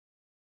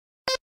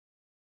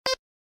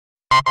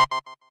Alright,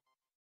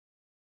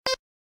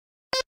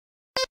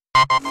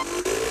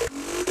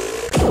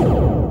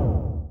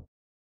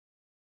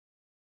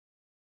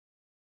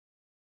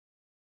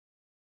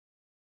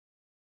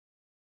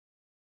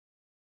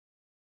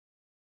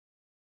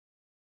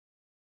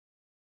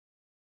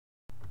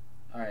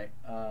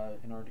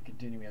 in order to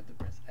continue we have to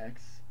press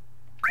X.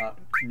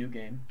 New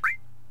game.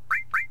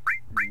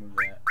 Remove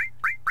that.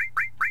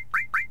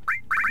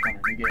 On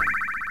a new game.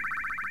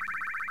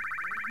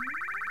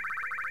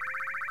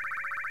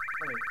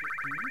 Wait,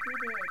 can you do the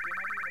game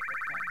audio at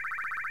that time?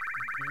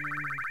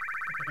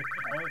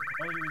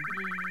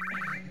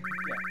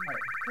 Yeah,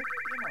 alright. Click the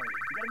game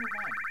already. We gotta move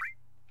on.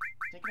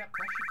 Taking up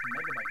precious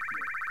megabytes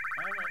here.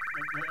 I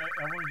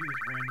want to do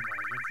this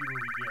randomized. Let's see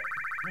what we get.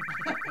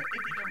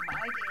 It's either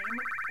my game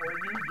or a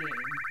new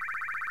game.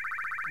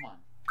 Come on.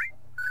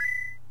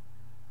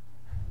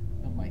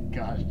 Oh my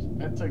gosh,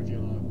 that took too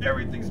long.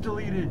 Everything's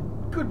deleted.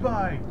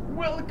 Goodbye.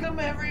 Welcome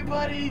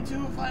everybody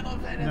to Final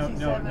Fantasy VII.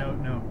 No.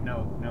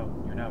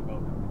 You're not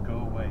welcome. Go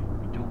away.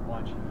 We don't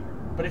want you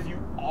here. But if you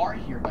are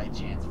here by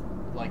chance,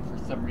 like for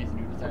some reason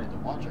you decided to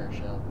watch our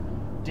show,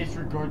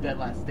 disregard that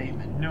last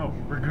statement. No,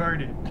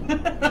 regard it.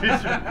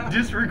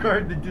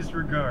 Disregard the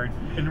disregard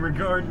and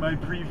regard my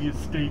previous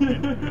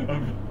statement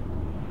of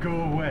go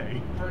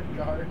away.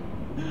 Regard.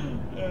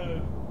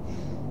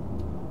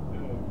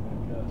 Oh my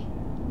gosh.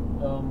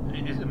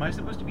 Am I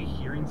supposed to be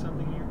hearing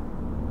something here?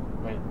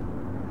 Wait.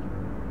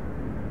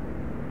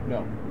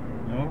 No.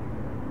 No?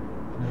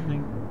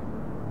 Nothing?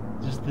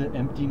 Just the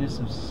emptiness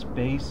of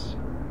space?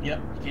 Yep,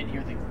 you can't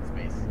hear things in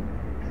space.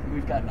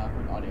 We've got an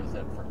awkward audio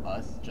set for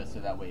us, just so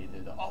that way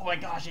oh my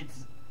gosh,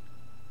 it's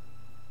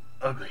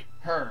Ugly.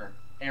 her.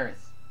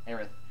 Aerith.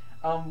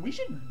 We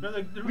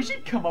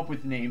should come up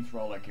with names for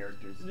all our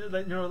characters.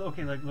 Look.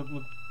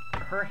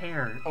 Her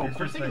hair. Oh,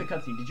 for the sake of the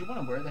cutscene, did you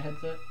want to wear the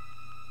headset?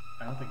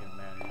 I don't think it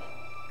matters.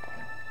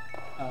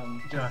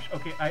 Josh,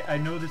 okay, I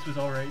know this was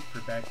alright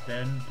for back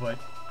then, but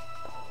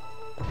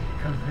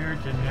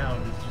compared to now,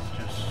 this is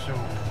just so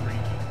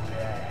freaking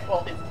bad.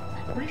 Well, I'm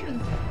pretty sure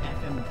this is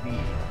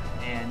FMV,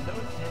 and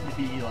those tend to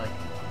be like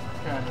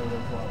kind of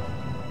low.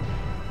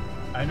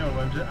 I know.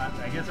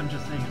 I guess I'm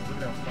just saying. Is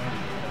look at how fun it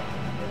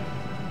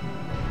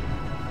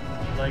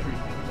is.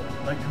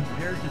 Like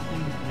compared to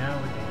things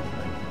nowadays,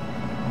 like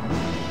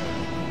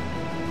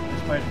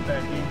despite the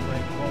fact games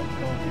like Call of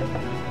Duty,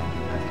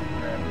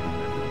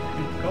 maybe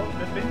even Call of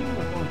Duty,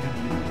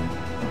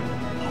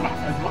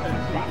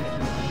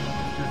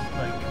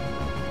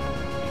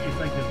 it's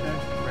like the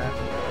best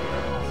graphics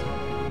possible.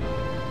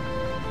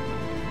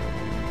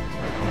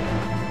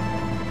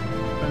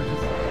 So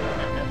just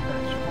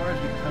as far as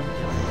we come to,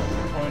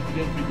 Once you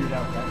get figured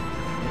out, right?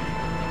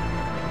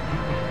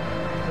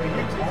 it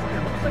looks like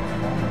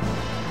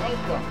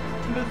Welcome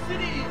to the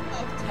city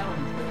of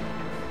Townsville.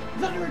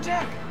 It's under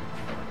attack!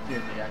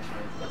 Dude, they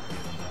actually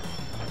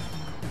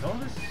is all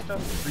this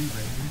stuff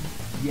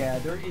pre-rendered? Yeah,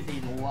 there is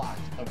a lot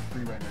of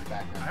pre-rendered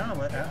background. I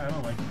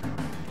don't like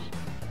pre-renders.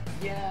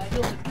 Yeah,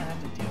 you'll just kind of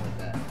have to deal with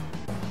that.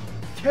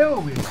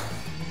 Tailwind!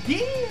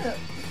 Yeah!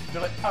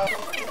 They're like,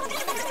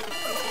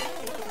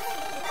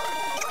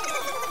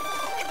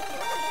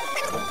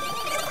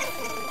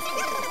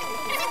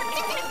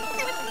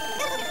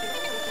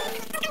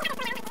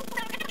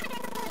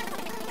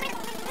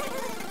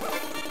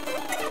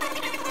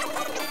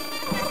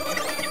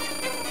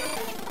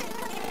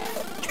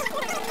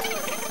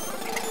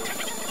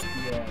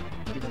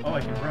 Oh, I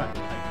can run.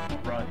 I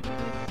can run.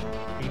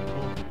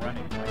 Capable of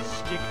running. My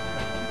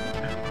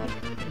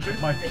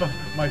stick.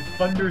 My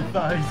thunder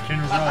thighs can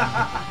run.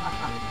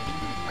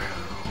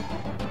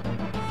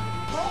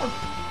 oh,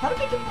 how did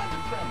they get by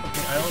your friend?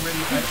 Okay,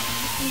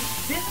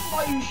 This is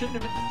why you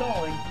shouldn't have been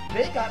stalling.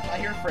 They got by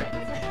your friends.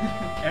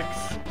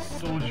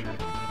 Ex-soldier.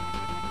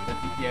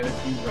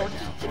 That's you right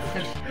now.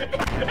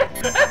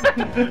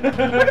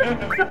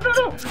 No!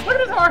 Look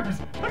at his arms!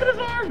 Look at his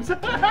arms!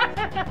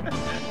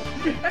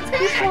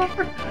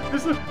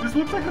 This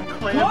looks like a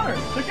clam. Connor,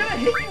 they're gonna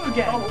hit you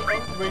again! Oh,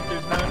 wait,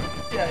 there's not.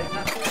 Yeah, it's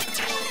not.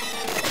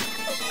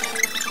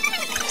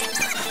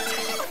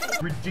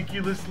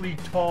 Ridiculously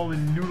tall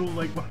and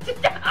noodle-like.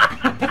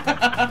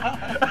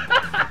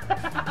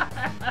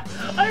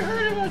 I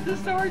heard about the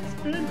sword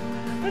spin,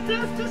 but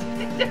that's just.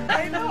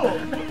 I know!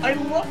 I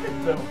love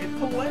it though, it's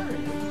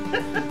hilarious.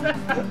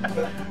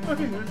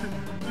 Okay, listen.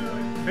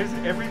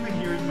 Basically, everything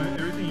here is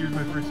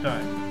my first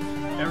time.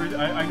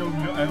 I know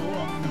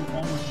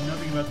almost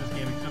nothing about this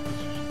game except the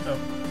stuff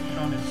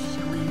Sean has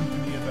screamed to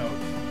me about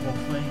while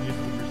playing it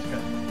over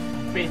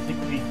Skype.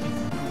 Basically,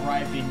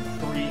 describing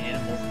 3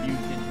 animals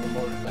fused into a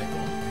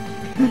motorcycle.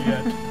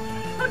 Yeah.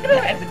 Look at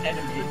him as an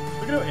enemy.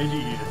 Look at how edgy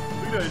he is.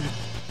 Look at how edgy.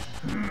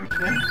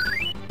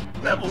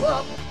 Level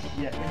up!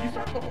 Yeah, if you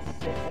start level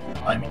 6,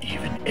 I'm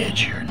even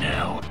edgier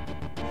now.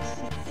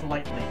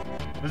 Slightly.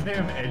 Let's name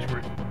him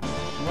Edgeworth.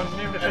 You want to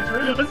name it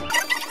Edgeworth?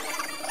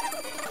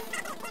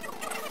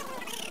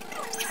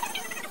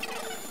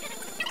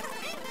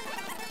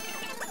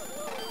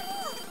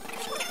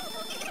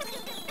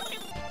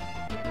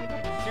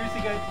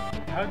 Seriously, guys,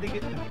 how did they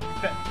get the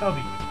fat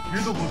tubby?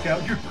 You're the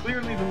lookout. You're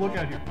clearly the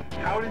lookout here.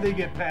 How did they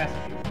get past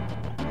you?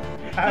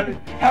 How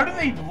do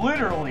they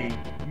literally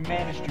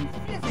manage to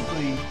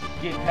physically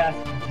get past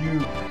you?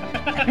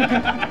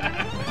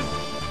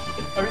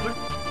 I mean, look,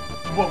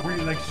 what were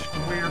you like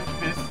square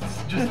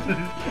fists, just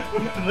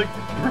like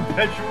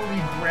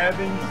perpetually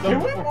grabbing Can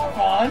we some? move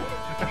on?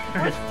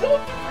 We're still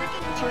at the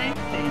freaking train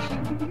station.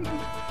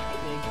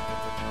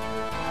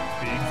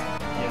 Pigs.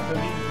 Yeah, so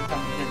these are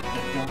some that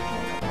don't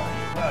join our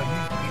party. Wow,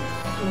 used to be a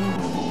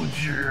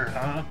soldier,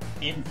 huh?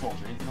 In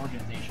Soldier, it's an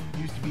organization.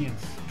 Used to be in.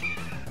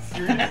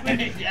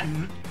 Seriously? Yeah.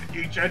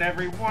 Each and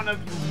every one of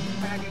you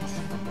maggots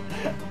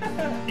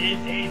Is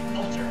a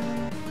soldier.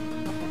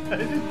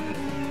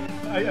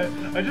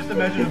 I just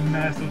imagine a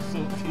massive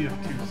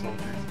TF2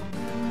 soldiers.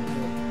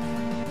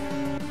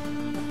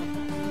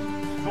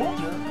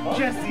 Soldier? Oh,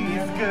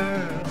 Jesse's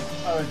girl.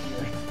 Oh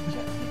dear.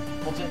 Jesse.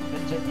 Well,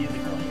 Jessie is a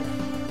girl here.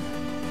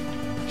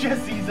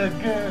 Jesse's a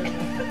girl.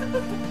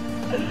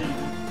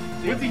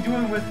 What's he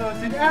doing with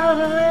us in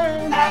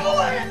Avalanche?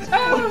 Avalanche!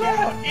 Look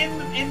out!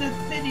 In the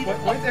city.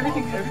 What is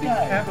everything's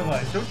sky.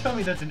 capitalized? Don't tell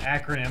me that's an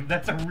acronym.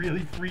 That's a really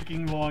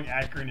freaking long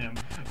acronym.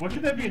 What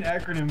could that be an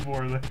acronym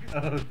for? Like,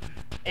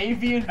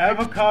 Avian.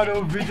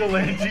 avocado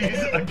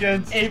vigilantes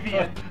against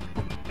Avian.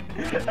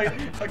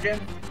 Against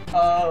Against-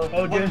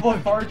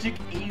 lethargic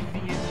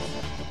avian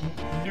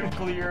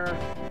nuclear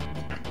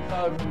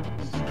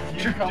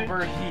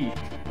cucumber heat.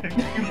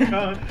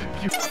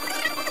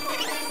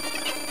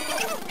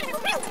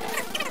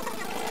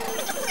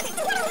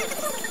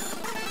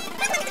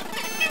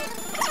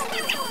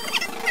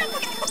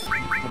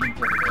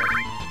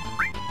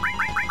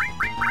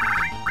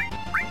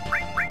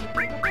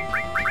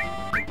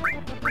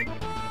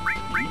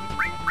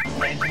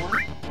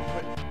 Edward?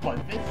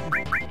 What this?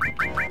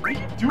 What are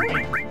you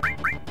doing?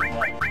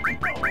 What?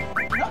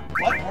 No, not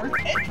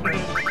Bloodworth, Edward.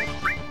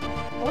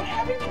 What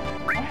happened to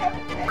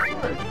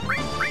Edward?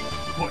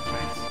 What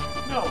face?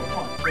 No, come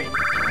on, wait.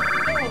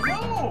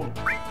 No!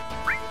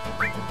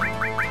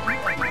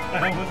 I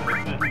wasn't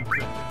saying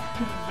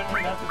Then we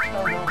have to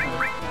start over.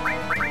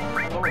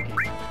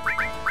 Lowercase.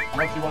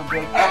 Unless you want to be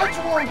like,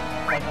 Edward!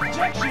 Like,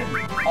 objection!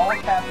 All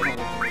capital,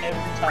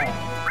 every time.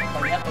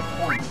 Like, at the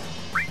point.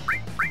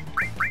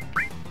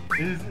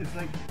 It's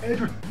like,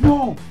 Edward,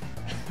 no!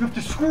 You have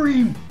to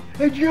scream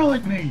and yell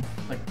at me!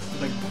 Like,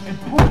 And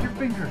point your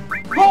finger!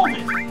 hold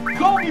it!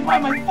 Call me by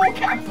my full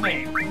cap's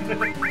name!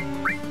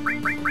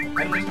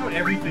 And just doing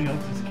everything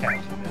else is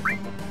caps in this.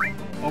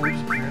 Oh, we're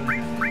just barely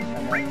gonna do it.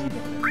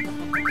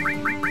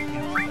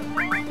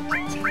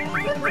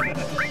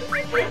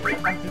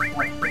 I'm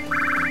dyslexic.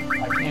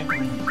 I can't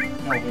read.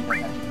 No, wait, that's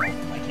actually wrong.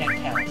 I can't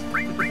count. I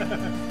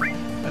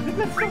think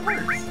that still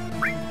works.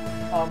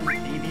 A, B,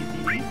 C,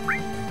 D?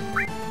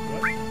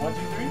 What? 1, 2,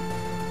 3?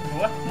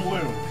 What?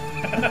 Blue.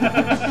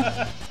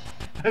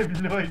 I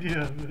have no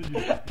idea.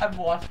 I've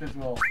lost this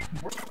well.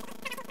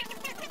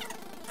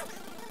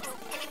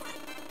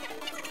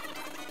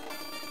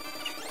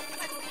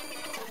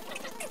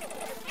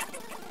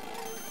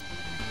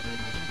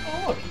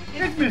 Oh look,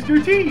 It's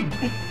Mr. T!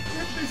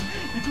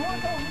 Did you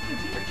want to call him Mr.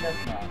 T or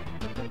Chestnut?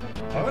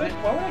 Why would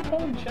I call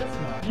him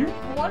Chestnut? You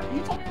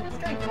told me this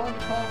guy wanted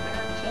to call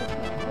Baron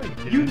Chestnut. No, I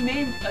didn't. You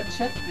named a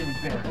Cheston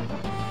Baron.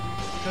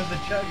 Because you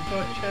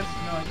thought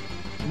Chestnut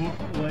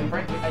looked like...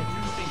 Frankly, I do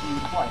think he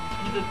was white.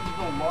 He's a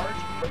large...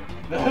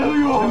 The hell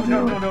you all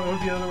No, doing? it was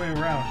the other way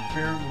around.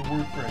 Bear would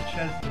work for a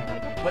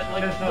chestnut. But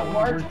like Chestnut the would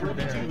large work for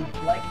burly Baron.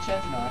 dude like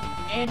Chestnut,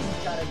 and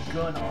he's got a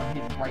gun on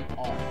his right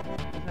arm.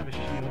 He doesn't have a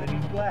shield and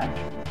he's black.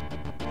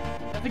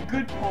 That's a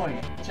good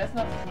point.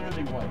 Chestnut's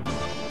clearly white.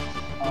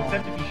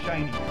 Except if he's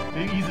shiny.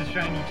 Maybe he's a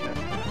shiny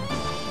chestnut.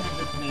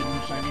 Just name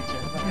him Shiny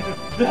Chestnut.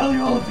 The hell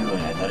you all doing?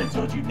 I thought I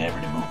told you never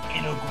to move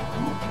in a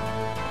group.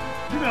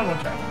 You're not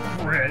allowed to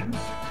have friends.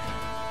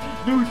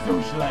 No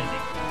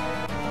socializing.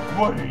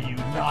 What are you,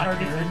 not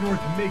Target the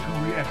North Mako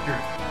reactor.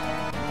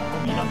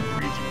 I'll meet on the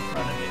bridge in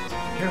front of it.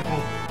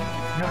 Careful.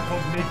 It's not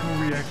called Mako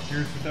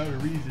reactors without a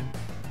reason.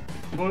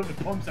 It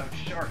pumps out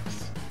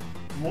sharks.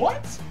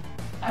 What?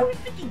 I was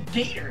thinking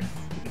gators.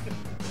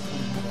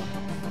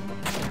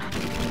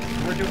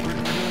 We're doing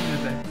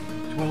this at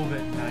 12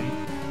 at night.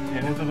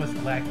 And both of us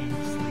lacking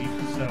sleep,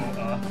 so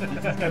This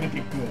is gonna be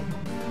good.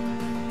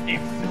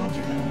 If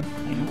soldier,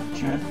 I don't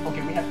just...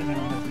 Okay, we have to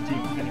minimize the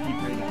team. We're gonna keep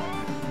rating on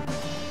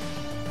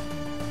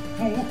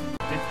fool.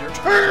 Mr.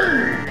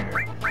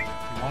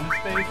 You want a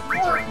space?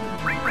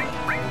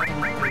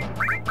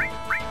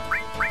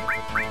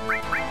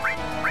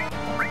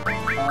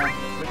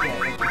 But yeah,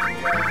 if you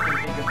guys can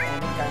think of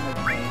any kind of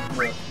name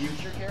for a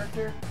future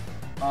character,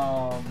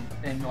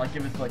 and like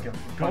give us like a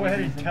Go funny ahead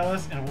and reason. tell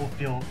us, and we'll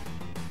feel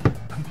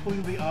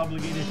completely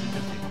obligated to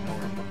just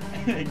ignore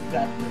it.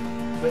 Exactly.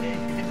 But if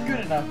it's good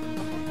enough,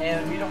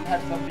 and we don't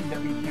have something that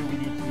we feel we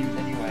need to use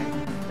anyway,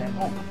 then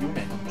zoom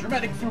in,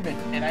 dramatic zoom in,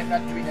 and I'm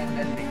not doing that in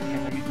editing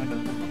because I use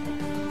Windows Movie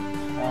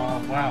Maker.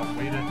 Wow,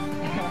 way to...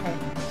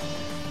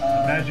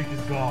 the magic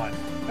is gone.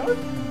 No,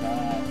 it's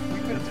not.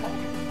 We've been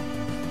talking.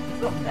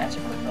 It's not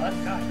magic with us.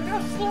 God, look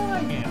how slow I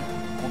am.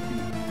 I'll be.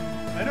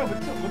 I I know,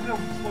 but look how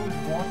slow his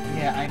walk is.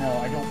 Yeah, I know.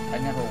 I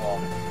never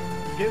walk.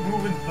 Get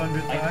moving,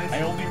 Thunder Thighs.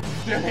 I only...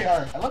 There they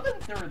are. I love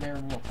that they were there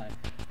in real time.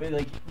 But,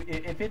 like,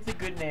 if it's a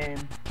good name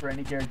for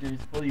any characters,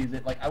 we'll use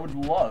it. Like, I would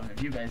love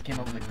if you guys came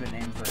up with a good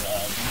name for,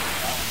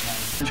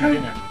 Valentine's.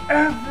 Change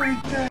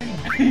everything!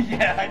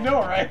 Yeah, I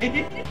know, right?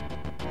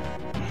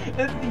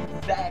 That's the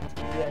exact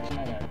reaction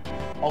I had.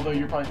 Although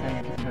you're probably saying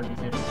it because you heard me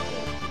say it.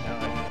 No,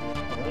 I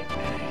didn't.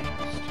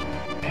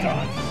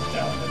 Dun,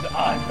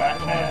 I'm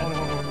Batman.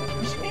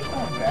 We should name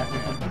someone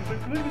Batman.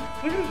 Look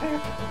at his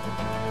hair.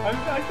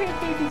 I can't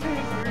take his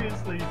hair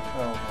seriously.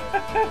 Oh,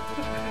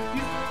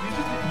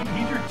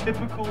 he's your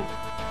typical.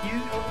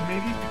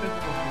 Maybe it's because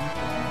of a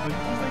homosexual, but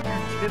he's like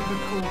your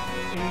typical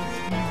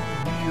angsty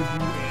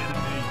weeaboo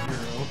anime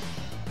hero.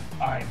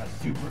 I'm a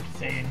Super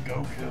Saiyan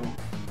Goku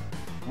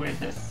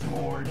with a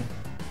sword.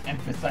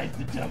 Emphasize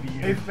the W.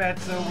 Hey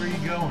Fatso, where you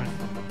going?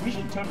 We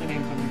should totally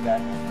name somebody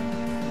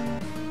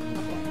Batman.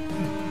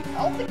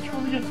 I don't think you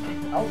really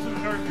escape. I'll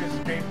secure the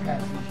escape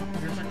passage.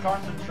 You're to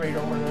concentrate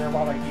over there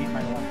while I eat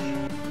my lunch.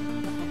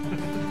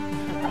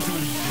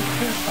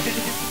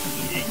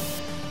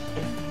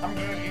 I'm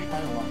gonna eat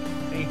my lunch.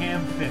 Hey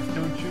ham fist,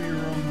 don't chew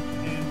your own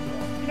hands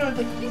off. You know, it's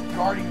like he's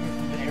guarding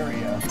the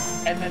area,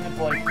 and then it's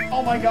like,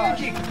 oh my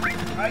gosh.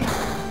 Ice.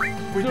 Wait,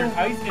 there's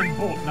ice and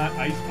bolt, not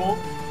ice bolt?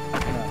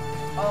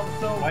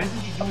 So why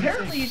isn't he doing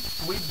apparently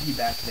Squidgy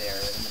back there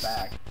in the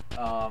back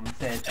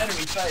said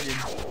enemy sighted,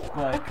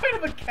 but what kind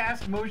of a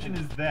cast motion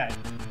is that?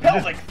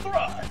 pelvic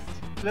thrust.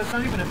 That's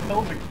not even a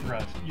pelvic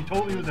thrust. You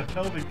told me it was a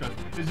pelvic thrust.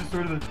 It's just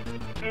sort of a.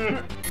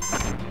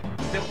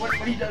 What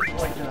he does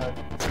like the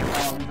he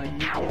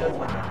does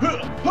like a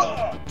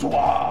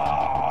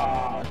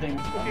twah thing.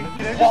 Okay,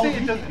 can I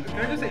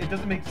just say it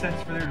doesn't make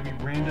sense for there to be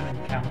random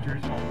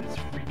encounters on this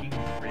freaking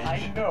bridge?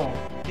 I know.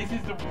 This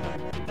is it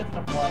doesn't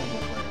apply to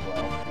it very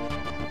well.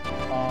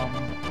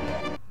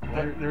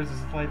 Yeah. There's a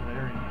slight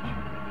layering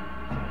issue.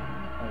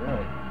 Oh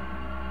really?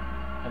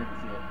 I didn't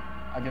see it.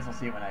 I guess I'll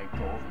see it when I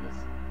go over this.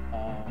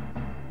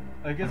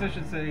 I guess I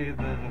should say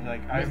that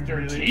like I'm Mr.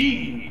 really...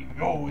 T!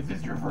 Oh, is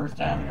this your first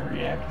time in a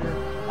reactor?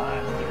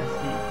 I'm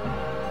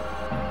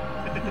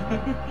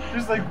thirsty.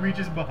 Just like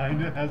reaches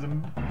behind it, has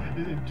him.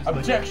 Just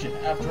Objection!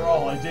 Like... After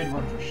all, I did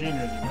work for Sheen,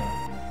 as you know.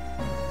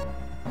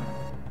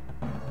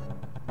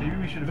 Maybe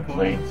we should have called.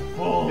 Plane's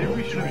full. Maybe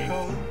we should have drinks.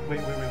 called.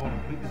 Wait, hold on.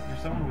 Please, is there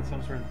someone with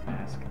some sort of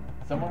mask?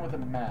 Someone with a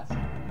mask.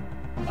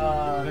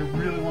 I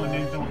really want to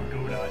name someone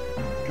Godot.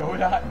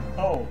 Godot?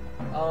 Oh.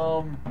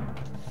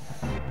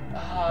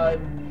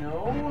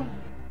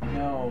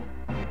 No,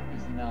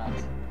 it's not.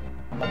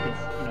 Like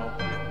it's,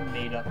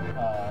 made up,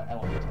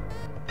 element.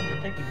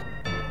 Thank you.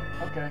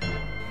 Okay.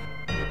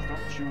 Just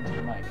don't chew into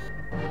the mic.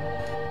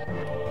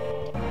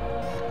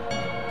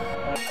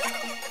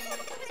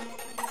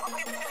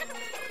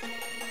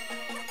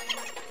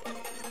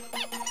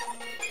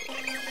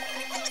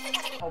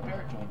 Oh,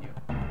 Barrett joined you.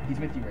 He's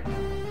with you right now.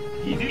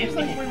 He's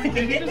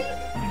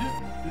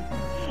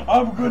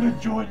I'm gonna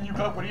join you.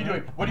 What are you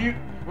doing? What are you?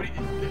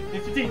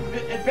 It's your team.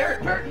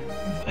 Barrett.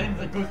 And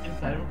like goes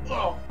inside him.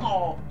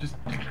 Oh, Just.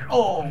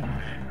 oh,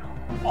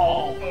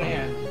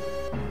 man.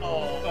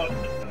 I'll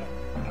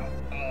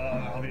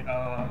be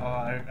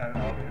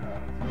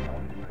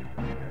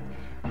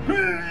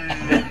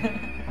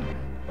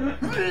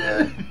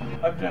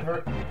I've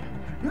never.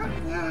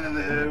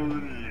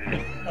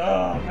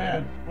 Oh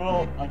man.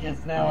 Well, I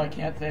guess now I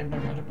can't say I've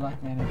never had a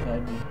black man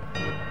inside me.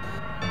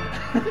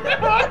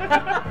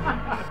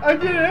 I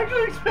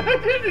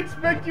didn't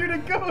expect you to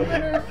go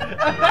there.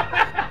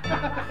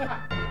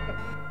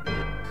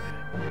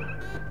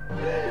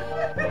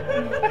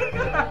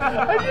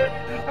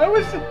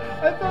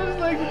 I thought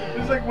it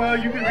was like, wow,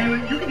 you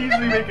can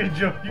easily make a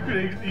joke. You could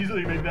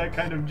easily make that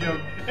kind of joke,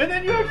 and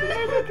then you actually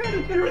made that kind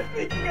of joke. You were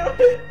thinking of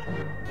it.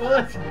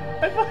 Well,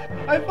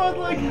 I thought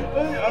like,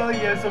 oh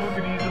yeah, someone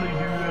could easily do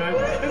that,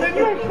 and then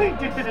you actually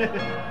did it.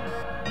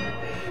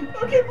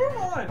 Okay, move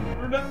on.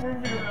 We're not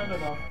moving around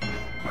enough.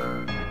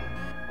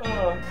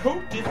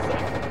 Code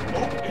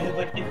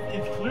dislike.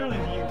 It's clearly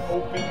the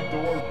open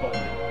door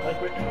button. Like,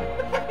 wait,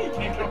 you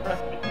can't go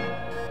around it.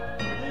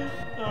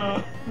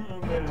 Oh,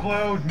 man.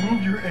 Cloud,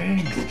 move your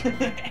angst.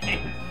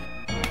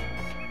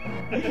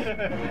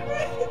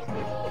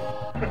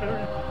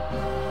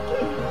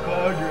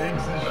 Cloud, your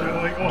angst is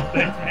showing. Oh,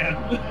 thanks, man.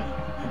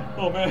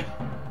 Oh, man.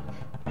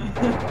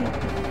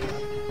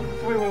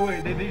 So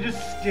wait. They just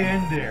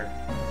stand there.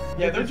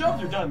 Yeah, their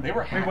jobs are done. They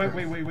were hackers.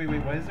 Wait.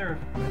 Why is there a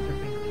finger?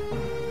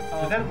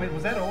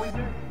 Was that always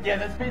there? Yeah,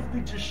 that's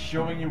basically just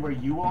showing you where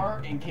you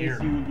are in case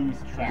you lose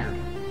track.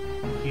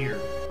 Here.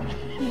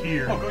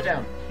 Oh, go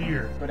down.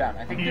 Here. Go down.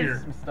 I think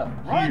there's some stuff.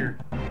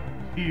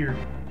 Here.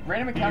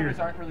 Random encounters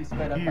aren't really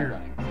sped up by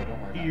running, so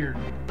don't worry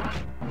about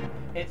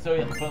it.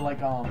 But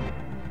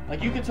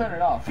like you can turn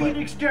it off.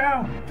 Phoenix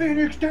down!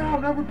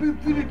 I repeat,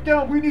 Phoenix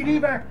down! We need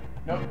evac!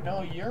 No,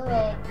 you're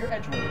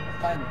Edgewood.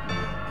 It's fine with you.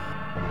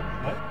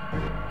 What?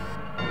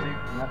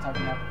 You're not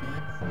talking about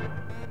Phoenix?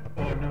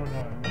 Oh, no.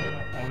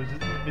 I was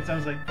just... It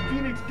sounds like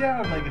Phoenix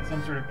down, like it's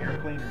some sort of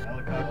airplane or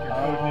helicopter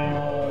code name.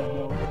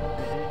 No,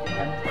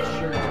 I'm pretty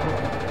sure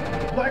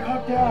it's Black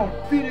Hawk down,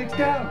 Phoenix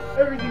down,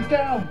 everything's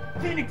down.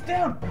 Phoenix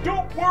down!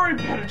 Don't worry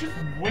about it, just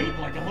wait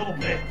like a little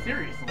bit,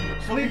 seriously.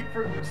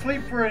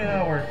 Sleep for an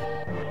hour.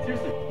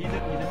 Seriously, he's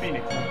a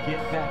Phoenix, so get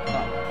back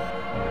up.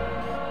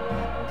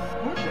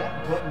 Push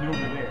that button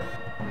over there.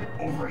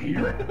 Over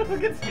here?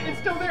 Look, it's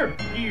still there.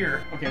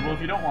 Here. Okay, well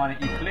if you don't want it,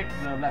 you click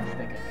the left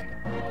stick, I think.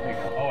 There you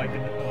go. Oh, I can.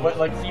 Oh. But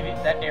like, see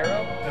that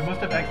arrow? I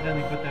must have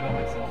accidentally put that on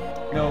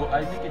myself. No,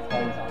 I think it's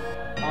always on.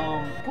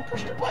 Go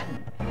push the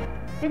button.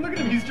 But look at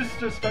him, he's just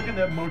stuck in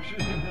that motion,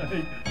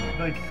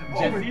 like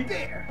over Jesse?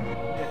 there.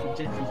 Yeah,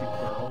 Jesse's a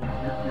girl.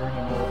 You're in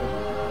the middle of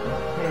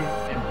it.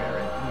 And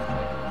Barrett, he's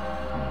like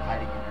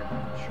hiding in your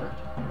shirt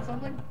or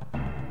something? I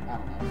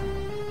don't know.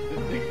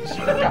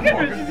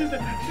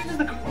 She's just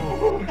like,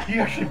 oh, he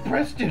actually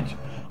pressed it.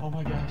 Oh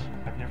my gosh.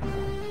 I've never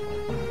done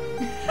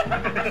this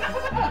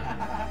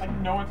Like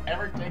no one's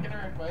ever taken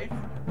her advice?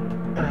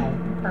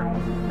 No,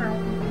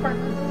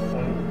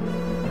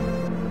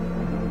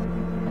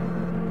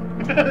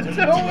 it's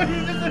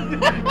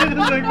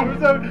just like, what was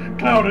that?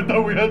 Cloud, I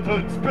thought we had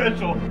something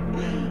special.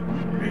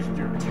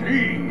 Mr. T.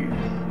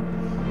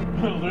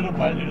 Little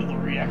by little, the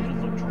reactors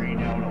will drain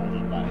out all the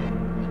life.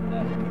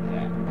 That'll be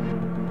that.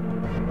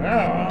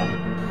 Well,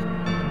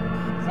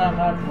 it's not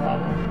my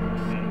problem.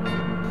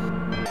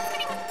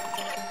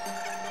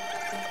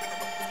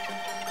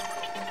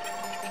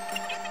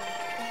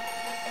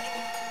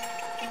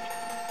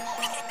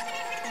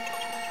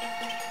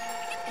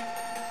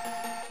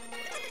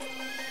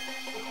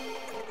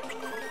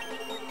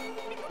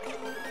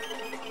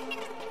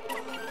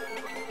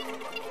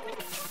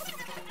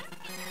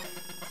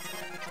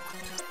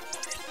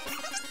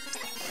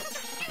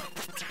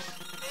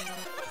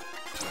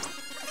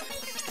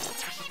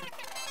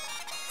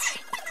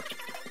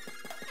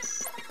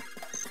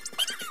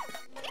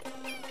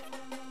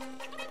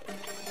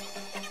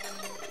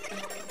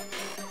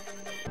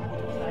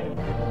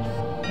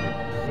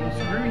 Well,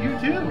 screw you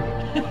too.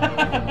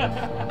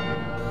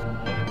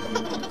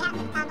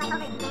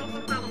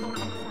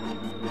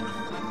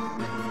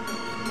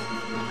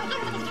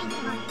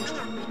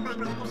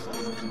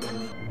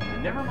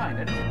 Never mind, I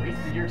just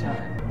wasted your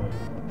time.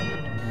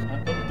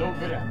 Don't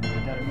go down. You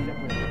gotta meet up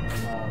with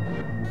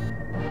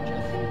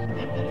Jesse, I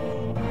think that is.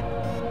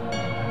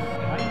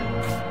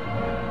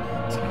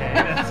 Okay,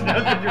 that's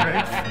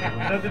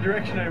not the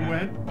direction I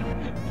went.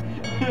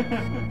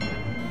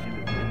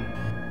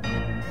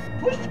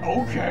 Push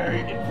OK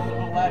in front of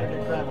the ladder to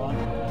grab on.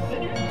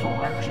 Then use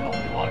directional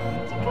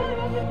buttons to turn it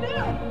up and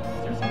down.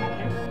 Seriously,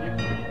 okay?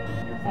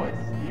 Your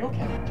voice. Be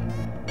okay.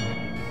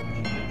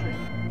 You need a drink.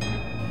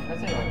 I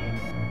say okay.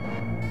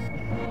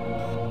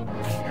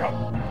 Yep.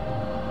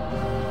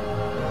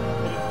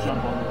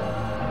 Jump on the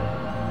button.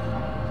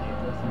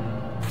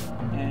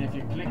 And if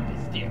you click the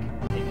stick,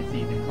 you can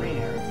see the green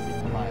arrow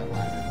signify a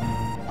ladder.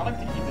 I like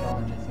to keep it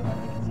on just so that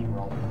we can see where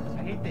all the doors I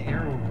are. hate the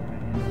arrow.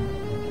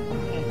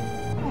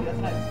 Oh, that's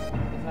nice.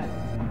 That's nice.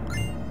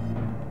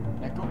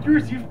 Now go.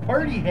 Bruce, you have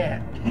party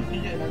hat.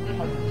 Yeah, now good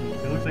hunting, G.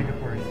 It looks like a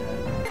party hat.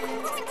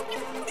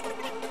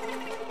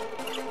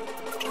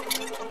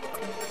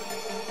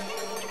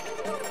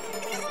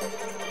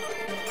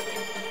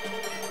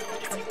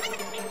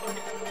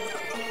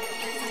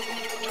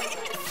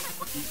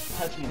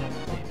 Touch me, then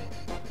save it.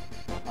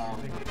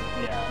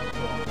 Yeah. So,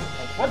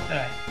 What the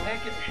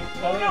heck is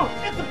it? oh no!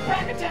 It's a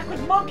pack attack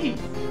with monkeys!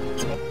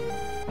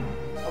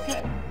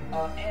 Okay.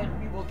 And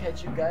we will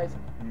catch you guys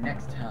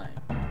next time.